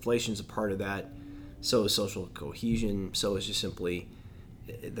 And inflation's a part of that. So is social cohesion. So is just simply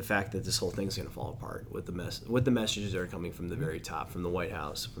the fact that this whole thing's going to fall apart with the messages that are coming from the very top, from the White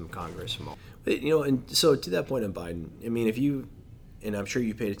House, from Congress, from all. And so to that point on Biden, I mean, if you, and I'm sure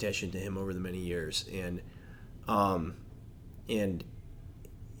you paid attention to him over the many years, and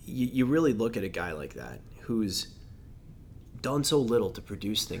you really look at a guy like that who's done so little to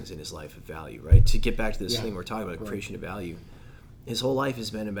produce things in his life of value, right? To get back to this thing we're talking about, creation of value. His whole life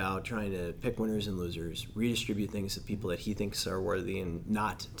has been about trying to pick winners and losers, redistribute things to people that he thinks are worthy and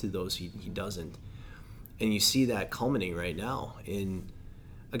not to those he doesn't. And you see that culminating right now in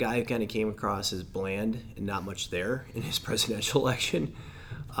a guy who kind of came across as bland and not much there in his presidential election,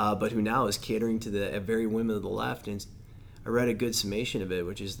 but who now is catering to the very women of the left. And I read a good summation of it,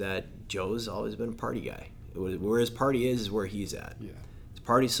 which is that Joe's always been a party guy. Where his party is where he's at. Yeah. His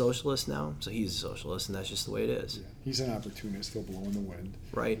party's socialist now, so he's a socialist, and that's just the way it is. Yeah. He's an opportunist. He'll blow in the wind.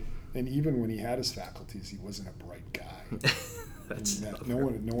 Right. And even when he had his faculties, he wasn't a bright guy. No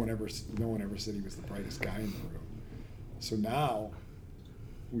one ever said he was the brightest guy in the room. So now,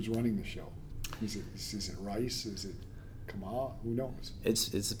 who's running the show? Is it Rice? Is it Kamal? Who knows? It's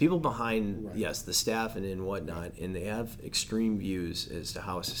the people behind, yes, the staff and whatnot, and they have extreme views as to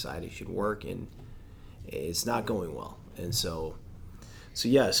how a society should work, and it's not going well. And so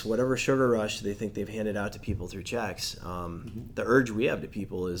yes, whatever sugar rush they think they've handed out to people through checks, the urge we have to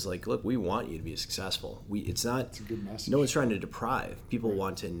people is like, look, we want you to be successful. It's a good message. No one's trying to deprive. People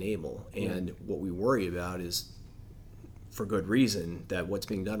want to enable. And what we worry about is, for good reason, that what's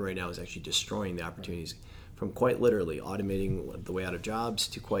being done right now is actually destroying the opportunities from quite literally automating the way out of jobs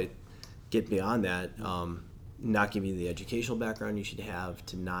to quite get beyond that, not giving you the educational background you should have,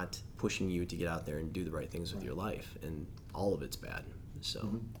 to not pushing you to get out there and do the right things with your life, and all of it's bad. So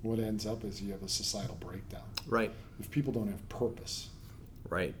what ends up is you have a societal breakdown. Right. If people don't have purpose,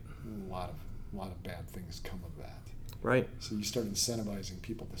 right, a lot of bad things come of that. Right. So you start incentivizing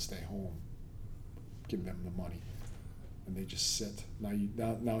people to stay home, give them the money, and they just sit. Now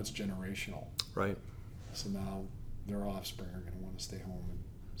it's generational. Right. So now their offspring are going to want to stay home and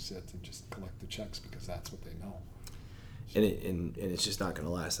sit and just collect the checks because that's what they know. So, and it's just not going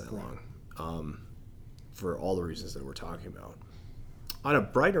to last that long, for all the reasons that we're talking about. On a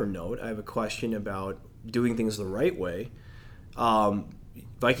brighter note, I have a question about doing things the right way.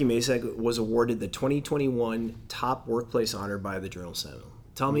 Viking Masek was awarded the 2021 Top Workplace Honor by the Journal Sentinel.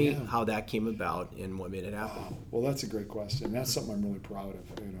 Tell me how that came about and what made it happen. Well, that's a great question. That's something I'm really proud of.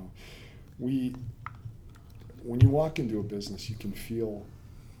 When you walk into a business, you can feel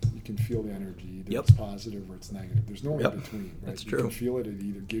the energy. Either it's positive or it's negative. There's no in between, right? That's true. You can feel it. It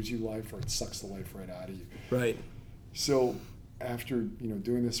either gives you life or it sucks the life right out of you. Right. So after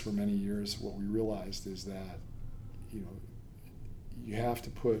doing this for many years, what we realized is that you have to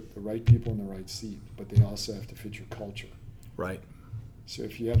put the right people in the right seat, but they also have to fit your culture. Right. So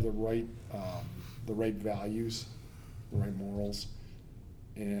if you have the right values, the right morals,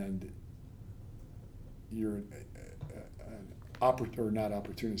 and you're not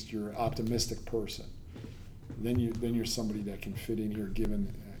opportunist, you're an optimistic person, then you're somebody that can fit in here,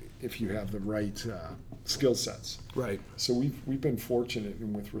 given if you have the right skill sets. Right. So we've been fortunate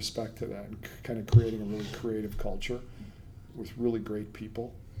in with respect to that, and kind of creating a really creative culture with really great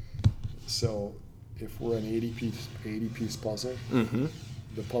people. So if we're an 80-piece puzzle,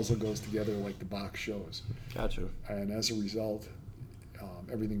 the puzzle goes together like the box shows. Gotcha. And as a result,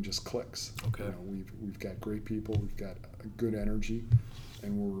 everything just clicks. Okay. We've got great people, we've got a good energy,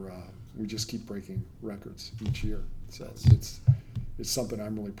 and we just keep breaking records each year. So it's something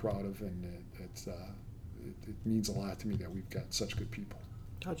I'm really proud of, and it means a lot to me that we've got such good people.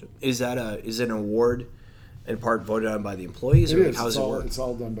 Gotcha. Is it an award in part voted on by the employees, or how does it work? It's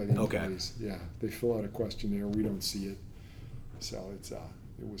all done by the employees. Yeah, they fill out a questionnaire. We don't see it, so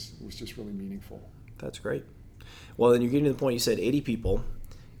was just really meaningful. That's great. Well, then you're getting to the point. You said 80 people.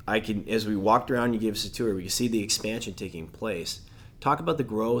 As we walked around, you gave us a tour. We could see the expansion taking place. Talk about the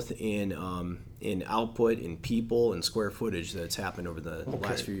growth in output, in people, and square footage that's happened over the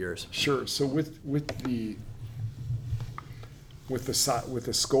last few years. Sure. So with the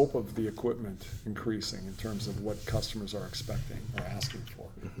scope of the equipment increasing in terms of what customers are expecting or asking for,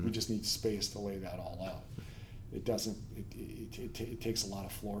 we just need space to lay that all out. It takes a lot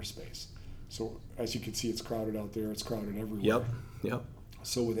of floor space. So as you can see, it's crowded out there. It's crowded everywhere. Yep.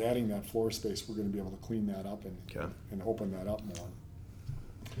 So with adding that floor space, we're going to be able to clean that up and open that up more.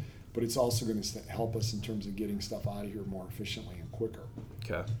 But it's also going to help us in terms of getting stuff out of here more efficiently and quicker.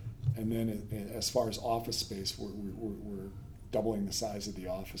 Okay. And then as far as office space, we're doubling the size of the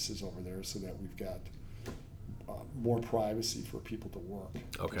offices over there so that we've got more privacy for people to work.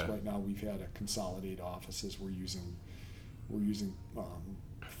 Okay. Because right now we've had to consolidate offices. We're using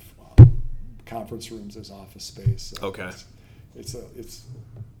conference rooms as office space. So okay. It's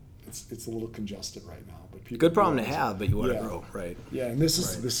a little congested right now, but people good problem to have, but you want to grow, right? Yeah, and this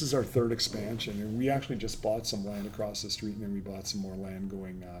is our third expansion, and we actually just bought some land across the street, and then we bought some more land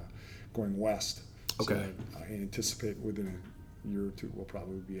going west. Okay. So I anticipate within a year or two we'll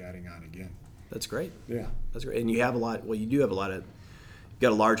probably be adding on again. That's great. Yeah, that's great, and you have a lot. Well, you do have a lot of. You've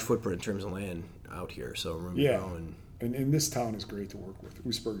got a large footprint in terms of land out here, so room to grow. And this town is great to work with.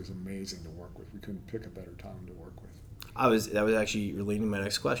 Oostburg is amazing to work with. We couldn't pick a better town to work with. That was actually relating to my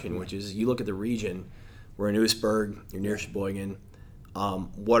next question, which is you look at the region. We're in Oostburg. You're near Sheboygan.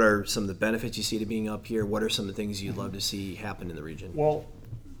 What are some of the benefits you see to being up here? What are some of the things you'd love to see happen in the region? Well,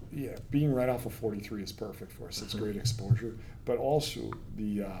 yeah, being right off of 43 is perfect for us. It's great exposure, but also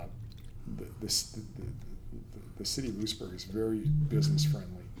the city of Oostburg is very business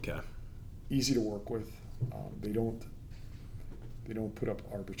friendly. Okay. Easy to work with. They don't put up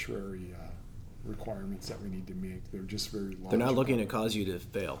arbitrary requirements that we need to make. They're just very logical. They're not looking to cause you to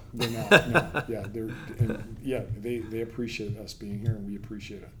fail. They're not. No. They appreciate us being here, and we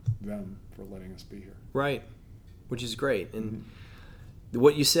appreciate them for letting us be here. Right, which is great. And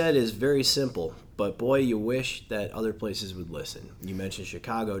what you said is very simple, but boy, you wish that other places would listen. You mentioned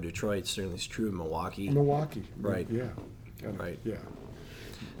Chicago, Detroit, certainly is true. Milwaukee, right? Yeah, right. Yeah.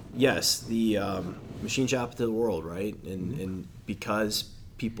 Yes, the machine shop to the world, right? And because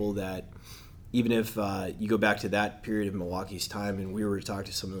people that, even if you go back to that period of Milwaukee's time and we were to talk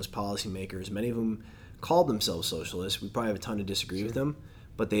to some of those policymakers, many of them called themselves socialists. We probably have a ton to disagree with them,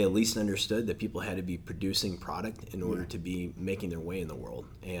 but they at least understood that people had to be producing product in order to be making their way in the world.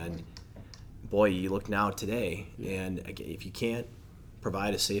 And boy, you look now today, and if you can't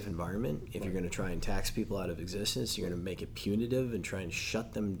provide a safe environment, if you're going to try and tax people out of existence, you're going to make it punitive and try and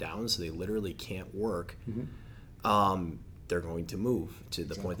shut them down so they literally can't work, they're going to move to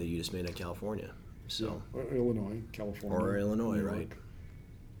the point that you just made in California. So or Illinois, California. Or Illinois, New right. York.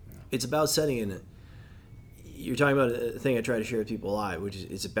 Yeah. It's about setting in you're talking about a thing I try to share with people a lot, which is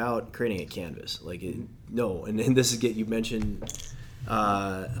it's about creating a canvas. And this is you mentioned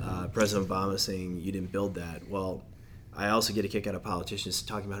President Obama saying you didn't build that. Well, I also get a kick out of politicians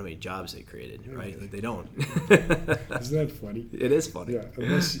talking about how many jobs they created, right? Like they don't. Isn't that funny? It is funny. Yeah,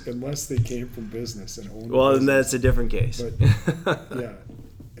 unless they came from business and owned well, business. then that's a different case. But, yeah,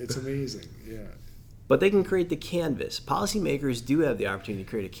 it's amazing, yeah. But they can create the canvas. Policymakers do have the opportunity to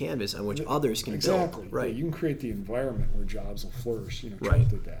create a canvas on which others can build. Exactly. Right. Yeah, you can create the environment where jobs will flourish. Trump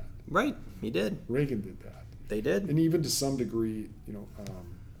did that. Right, he did. Reagan did that. They did. And even to some degree,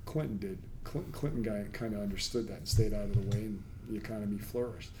 Clinton did. Clinton guy kind of understood that and stayed out of the way, and the economy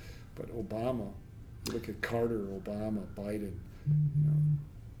flourished. But Obama, you look at Carter, Obama, Biden.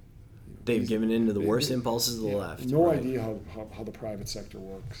 They've given in to the worst impulses of the left. No idea how the private sector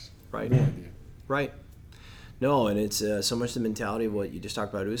works. Right. No idea. Right. No, and it's so much the mentality of what you just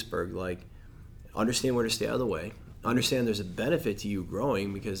talked about, Oostburg. Like, understand where to stay out of the way. Understand there's a benefit to you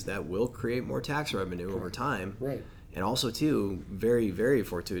growing because that will create more tax revenue over time. Right. And also, too, very, very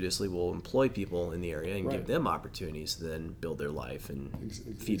fortuitously will employ people in the area and give them opportunities to then build their life and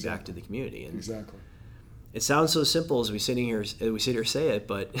feed back to the community. And exactly. It sounds so simple as we sit here say it,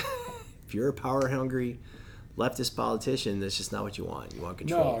 but if you're a power-hungry leftist politician, that's just not what you want. You want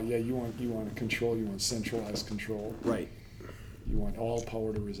control. No, yeah, you want control. You want centralized control. Right. You want all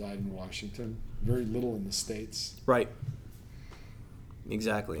power to reside in Washington. Very little in the states. Right.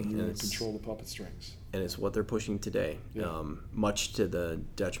 Exactly. And you want to control the puppet strings. And it's what they're pushing today, much to the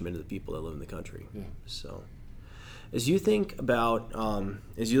detriment of the people that live in the country. Yeah. So, as you think about,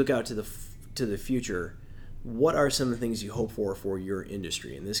 as you look out to the future, what are some of the things you hope for your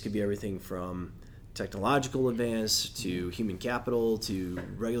industry? And this could be everything from technological advance to human capital to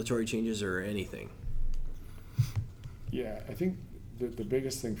regulatory changes or anything? Yeah, I think the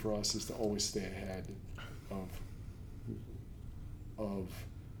biggest thing for us is to always stay ahead of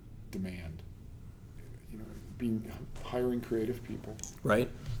demand. Hiring creative people, right?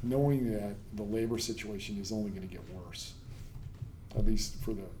 Knowing that the labor situation is only going to get worse, at least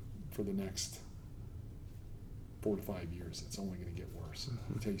for the next 4 to 5 years. It's only going to get worse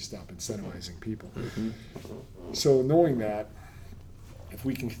until you stop incentivizing people. So knowing that, if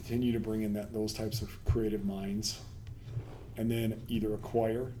we can continue to bring in those types of creative minds, and then either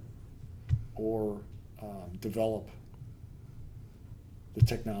acquire or develop the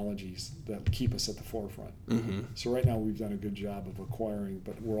technologies that keep us at the forefront. So right now we've done a good job of acquiring,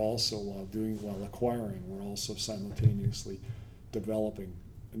 but we're also, while acquiring, we're also simultaneously developing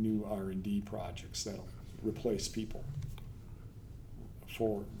new R&D projects that'll replace people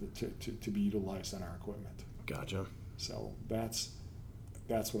to be utilized on our equipment. Gotcha. So that's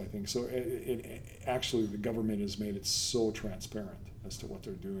what I think. So actually the government has made it so transparent as to what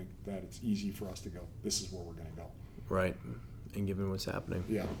they're doing that it's easy for us to go, this is where we're going to go. Right. And given what's happening.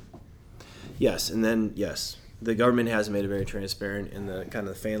 Yeah. Yes, and then, yes, the government has made it very transparent, and the kind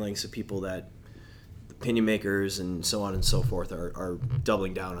of the phalanx of people that, the opinion makers and so on and so forth, are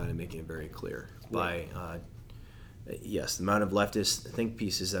doubling down on it, making it very clear by, yes, the amount of leftist think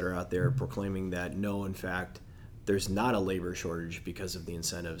pieces that are out there proclaiming that, no, in fact, there's not a labor shortage because of the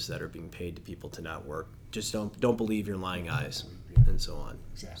incentives that are being paid to people to not work. Just don't believe your lying eyes, and so on.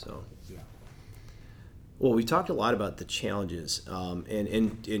 Exactly. So. Yeah. Well, we talked a lot about the challenges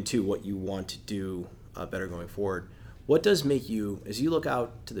and to what you want to do better going forward. What does make you, as you look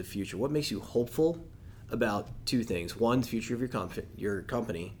out to the future, what makes you hopeful about two things? One, the future of your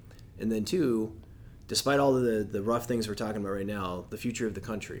company, and then two, despite all of the rough things we're talking about right now, the future of the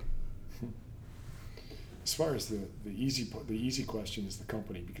country. As far as the easy question is the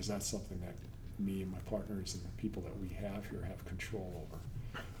company, because that's something that me and my partners and the people that we have here have control over.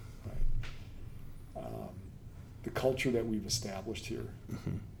 Right? The culture that we've established here,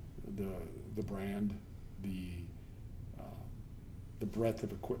 the brand, the breadth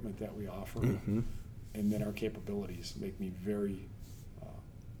of equipment that we offer, and then our capabilities make me very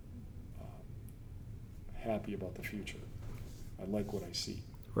happy about the future. I like what I see.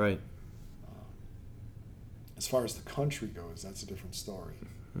 Right. As far as the country goes, that's a different story.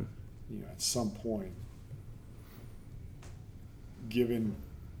 At some point, given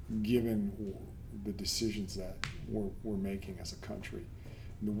the decisions that we're making as a country,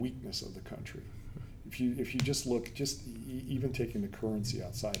 and the weakness of the country, if you just look, even taking the currency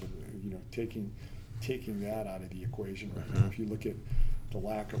outside of taking that out of the equation right now, if you look at the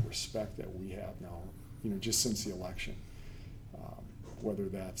lack of respect that we have now, just since the election, whether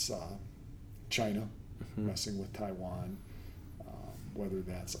that's China messing with Taiwan, whether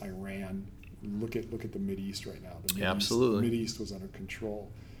that's Iran. Look at the Mideast right now. The Mideast was under control.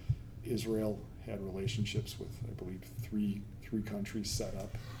 Israel had relationships with, I believe, three countries set up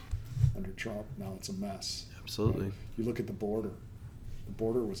under Trump. Now it's a mess. Absolutely. Right? You look at the border. The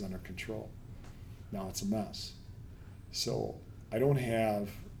border was under control. Now it's a mess. So I don't have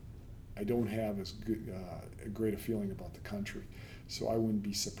as good a great a feeling about the country. So I wouldn't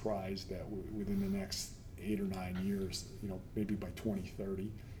be surprised that within the next 8 or 9 years, maybe by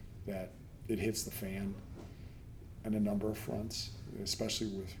 2030, that it hits the fan on a number of fronts, especially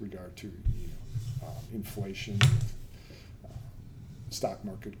with regard to inflation, stock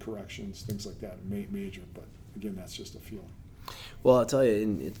market corrections, things like that, major. But again, that's just a feeling. Well, I'll tell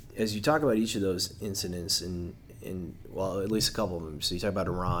you, as you talk about each of those incidents, well, at least a couple of them. So you talk about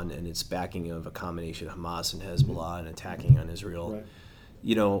Iran and its backing of a combination of Hamas and Hezbollah and attacking on Israel. Right.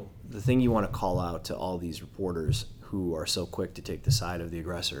 The thing you want to call out to all these reporters who are so quick to take the side of the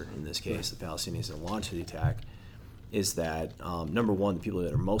aggressor, in this case the Palestinians that launched the attack, is that, number one, the people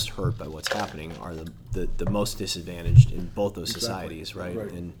that are most hurt by what's happening are the most disadvantaged in both those societies, right?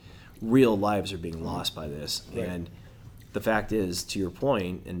 And real lives are being lost by this. Right. And the fact is, to your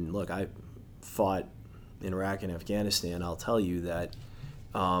point, and look, I fought in Iraq and Afghanistan, I'll tell you that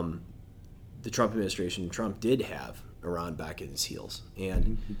the Trump administration, Trump did have Iran back at his heels.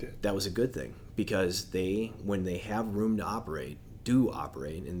 And that was a good thing, because when they have room to operate, do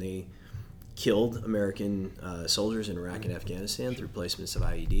operate, and they killed American soldiers in Iraq and Afghanistan through placements of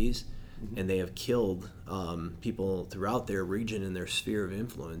IEDs, and they have killed people throughout their region and their sphere of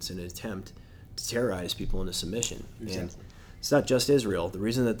influence in an attempt to terrorize people into submission. Exactly. And it's not just Israel. The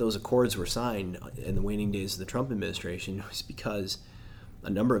reason that those accords were signed in the waning days of the Trump administration was because a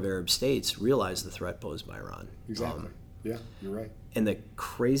number of Arab states realized the threat posed by Iran. Exactly. Yeah, you're right. And the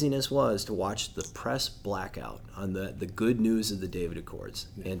craziness was to watch the press blackout on the good news of the David Accords,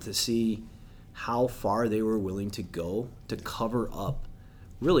 and to see how far they were willing to go to cover up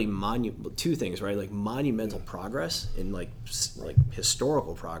really two things, right? Like monumental progress and like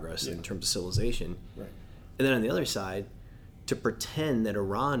historical progress in terms of civilization. Right. And then on the other side, to pretend that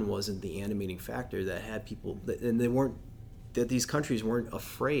Iran wasn't the animating factor that had people, that these countries weren't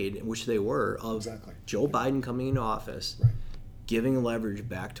afraid, which they were, of Joe Biden coming into office, giving leverage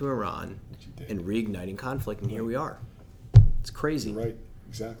back to Iran, and reigniting conflict, and here we are. It's crazy. You're right,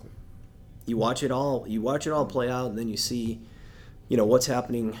 exactly. You watch it all play out, and then you see, what's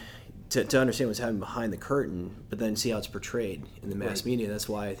happening, to understand what's happening behind the curtain, but then see how it's portrayed in the mass media. That's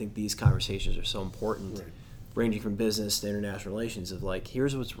why I think these conversations are so important, ranging from business to international relations, of like,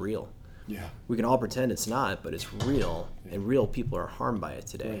 here's what's real. Yeah. We can all pretend it's not, but it's real, and real people are harmed by it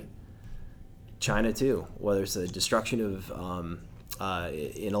today. Right. China too, whether it's the destruction of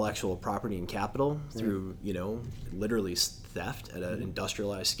intellectual property and capital through, literally theft at an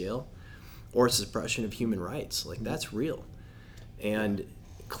industrialized scale, or suppression of human rights. Like, that's real. And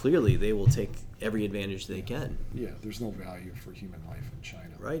clearly they will take every advantage they can. Yeah, there's no value for human life in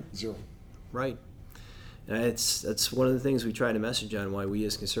China. Right. Zero. Right. And that's one of the things we try to message on, why we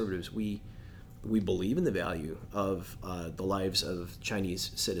as conservatives, we believe in the value of the lives of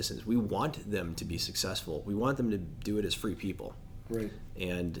Chinese citizens. We want them to be successful. We want them to do it as free people. Right.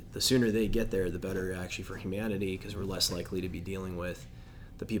 And the sooner they get there, the better actually for humanity, because we're less likely to be dealing with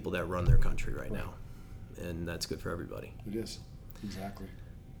the people that run their country right now. And that's good for everybody. It is. Exactly.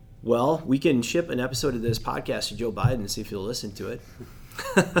 Well, we can ship an episode of this podcast to Joe Biden and see if he'll listen to it.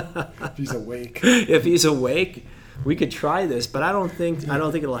 If he's awake. If he's awake, we could try this, but I don't think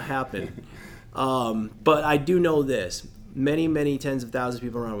it'll happen. But I do know this: many tens of thousands of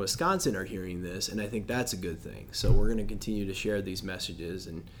people around Wisconsin are hearing this, and I think that's a good thing. So we're going to continue to share these messages,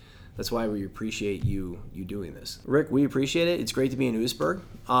 and that's why we appreciate you doing this. Rick, we appreciate it. It's great to be in Oostburg,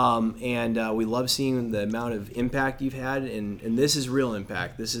 and we love seeing the amount of impact you've had, and this is real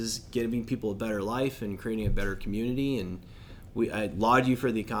impact. This is giving people a better life and creating a better community, and I laud you for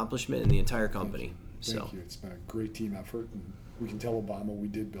the accomplishment and the entire company. Thank you. It's been a great team effort, and we can tell Obama we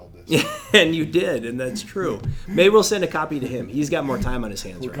did build this. And you did, and that's true. Maybe we'll send a copy to him. He's got more time on his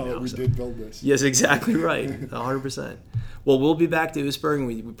hands right now. We did build this. Yes, exactly right. 100%. Well, we'll be back to Oostburg, and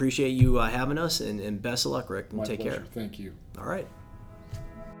we appreciate you having us, and best of luck, Rick, and take care. Thank you. All right.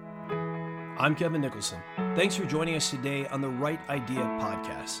 I'm Kevin Nicholson. Thanks for joining us today on the Right Idea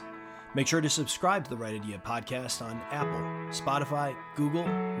Podcast. Make sure to subscribe to the Right Idea Podcast on Apple, Spotify, Google,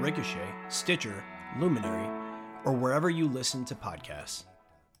 Richochet, Stitcher, Luminary, or wherever you listen to podcasts.